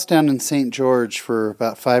had a house down in St. George for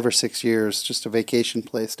about 5 or 6 years, just a vacation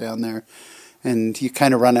place down there. And you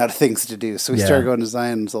kind of run out of things to do. So we started going to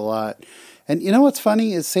Zions a lot. And you know what's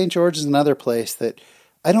funny is St. George is another place that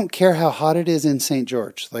I don't care how hot it is in St.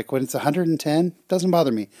 George. Like when it's 110, it doesn't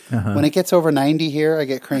bother me. Uh-huh. When it gets over 90 here, I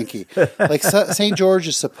get cranky. Like St. George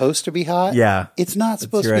is supposed to be hot. Yeah. It's not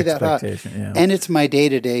supposed to be that hot. Yeah. And it's my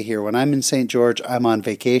day-to-day here. When I'm in St. George, I'm on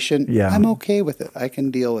vacation. Yeah. I'm okay with it. I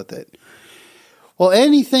can deal with it. Well,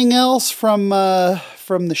 anything else from the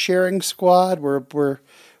sharing squad? We're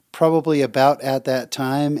probably about at that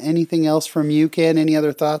time. Anything else from you, Ken? Any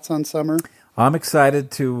other thoughts on summer? I'm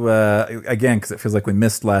excited to, again, because it feels like we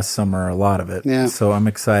missed last summer, a lot of it. Yeah. So I'm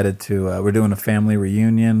excited to, we're doing a family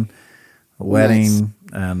reunion, a wedding,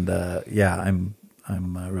 and I'm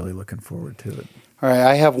really looking forward to it. All right,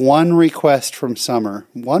 I have one request from summer.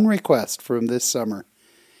 One request from this summer.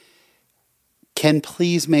 Ken,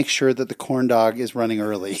 please make sure that the corn dog is running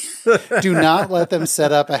early. Do not let them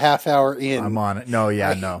set up a half hour in. I'm on it. No.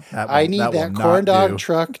 I need that corn dog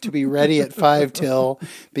truck to be ready at 5 till,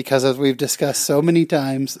 because as we've discussed so many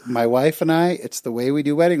times, my wife and I, it's the way we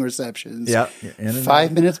do wedding receptions. Yeah.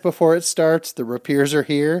 5 minutes before it starts, the rapiers are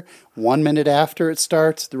here. 1 minute after it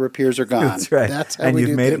starts, the rapiers are gone. That's right. That's how and we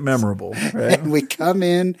you've do made things. it memorable. Right? And we come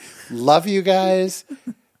in, love you guys.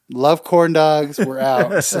 Love corn dogs. We're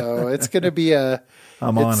out. So it's going to be I'm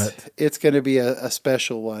on it. It's going to be a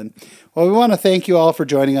special one. Well, we want to thank you all for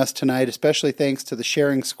joining us tonight, especially thanks to the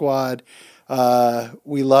Sharing Squad.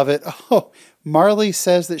 We love it. Oh, Marley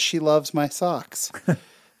says that she loves my socks.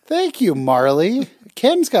 Thank you, Marley.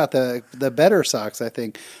 Ken's got the better socks, I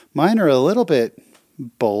think. Mine are a little bit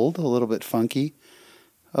bold, a little bit funky.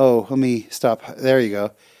 Oh, let me stop. There you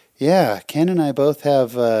go. Yeah, Ken and I both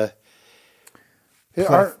have.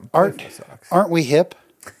 Aren't we hip?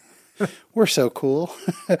 We're so cool.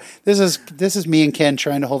 This is me and Ken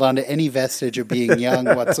trying to hold on to any vestige of being young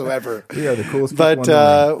whatsoever. We are the coolest people in the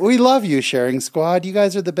But we love you, Sharing Squad. You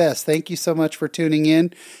guys are the best. Thank you so much for tuning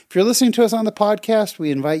in. If you're listening to us on the podcast, we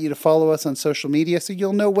invite you to follow us on social media so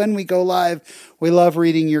you'll know when we go live. We love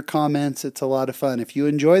reading your comments. It's a lot of fun. If you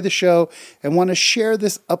enjoy the show and want to share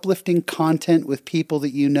this uplifting content with people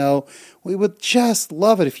that you know, we would just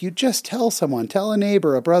love it if you just tell someone, tell a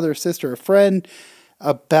neighbor, a brother, a sister, a friend,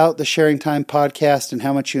 about the Sharing Time podcast and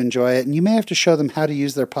how much you enjoy it. And you may have to show them how to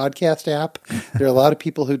use their podcast app. There are a lot of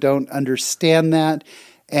people who don't understand that.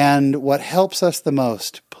 And what helps us the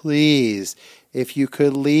most, please, if you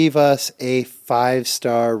could leave us a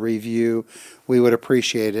 5-star review, we would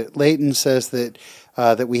appreciate it. Leighton says that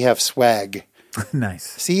we have swag. Nice.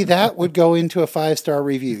 See, that would go into a 5-star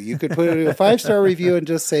review. You could put it in a 5-star review and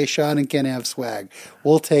just say, Shawn and Ken have swag.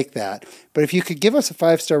 We'll take that. But if you could give us a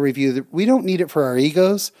 5-star review, we don't need it for our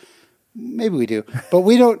egos. Maybe we do. But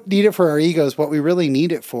we don't need it for our egos. What we really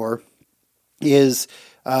need it for is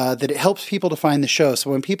that it helps people to find the show. So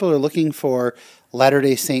when people are looking for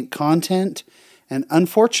Latter-day Saint content, and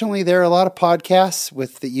unfortunately there are a lot of podcasts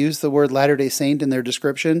that use the word Latter-day Saint in their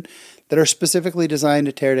description that are specifically designed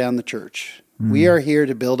to tear down the church. We are here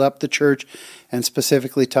to build up the church and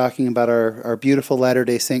specifically talking about our beautiful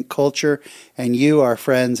Latter-day Saint culture and you, our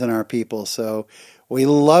friends and our people. So we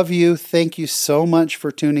love you. Thank you so much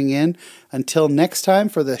for tuning in. Until next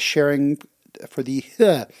time wow,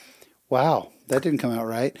 that didn't come out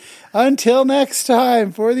right. Until next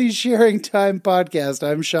time for the Sharing Time podcast,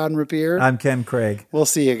 I'm Shawn Rapier. I'm Ken Craig. We'll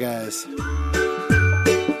see you guys.